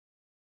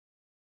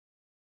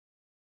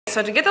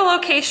So to get the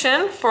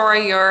location for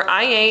your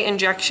IA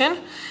injection,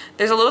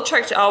 there's a little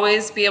trick to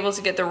always be able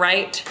to get the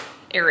right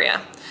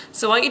area.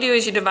 So what you do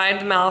is you divide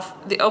the mouth,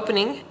 the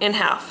opening, in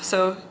half.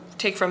 So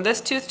take from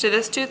this tooth to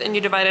this tooth and you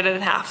divide it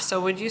in half.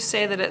 So would you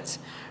say that it's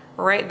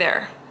right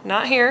there?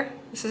 Not here,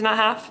 this is not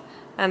half,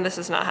 and this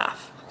is not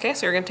half. Okay,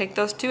 so you're gonna take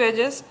those two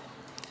edges,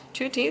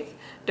 two teeth,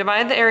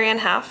 divide the area in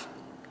half,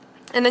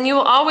 and then you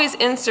will always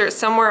insert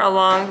somewhere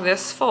along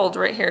this fold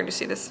right here. Do you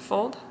see this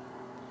fold?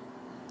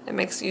 It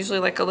makes usually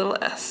like a little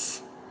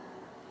S.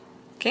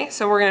 Okay,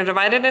 so we're going to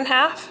divide it in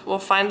half. We'll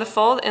find the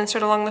fold,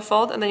 insert along the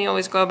fold, and then you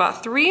always go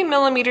about 3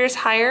 millimeters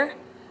higher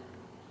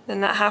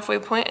than that halfway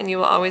point, and you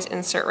will always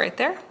insert right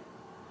there.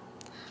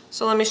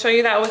 So let me show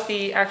you that with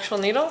the actual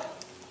needle.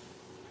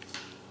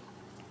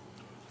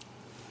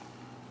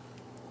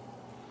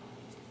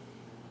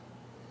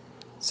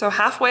 So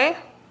halfway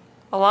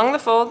along the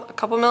fold, a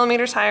couple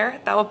millimeters higher,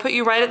 that will put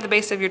you right at the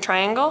base of your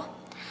triangle.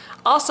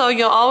 Also,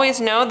 you'll always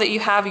know that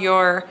you have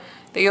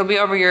that you'll be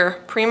over your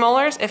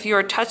premolars if you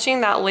are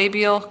touching that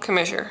labial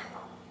commissure.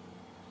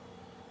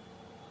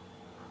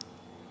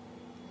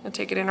 You'll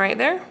take it in right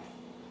there,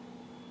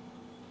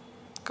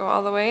 go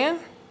all the way in,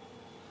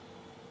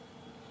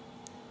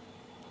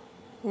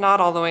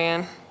 not all the way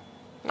in,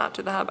 not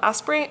to the hub,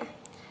 aspirate,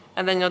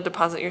 and then you'll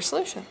deposit your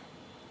solution.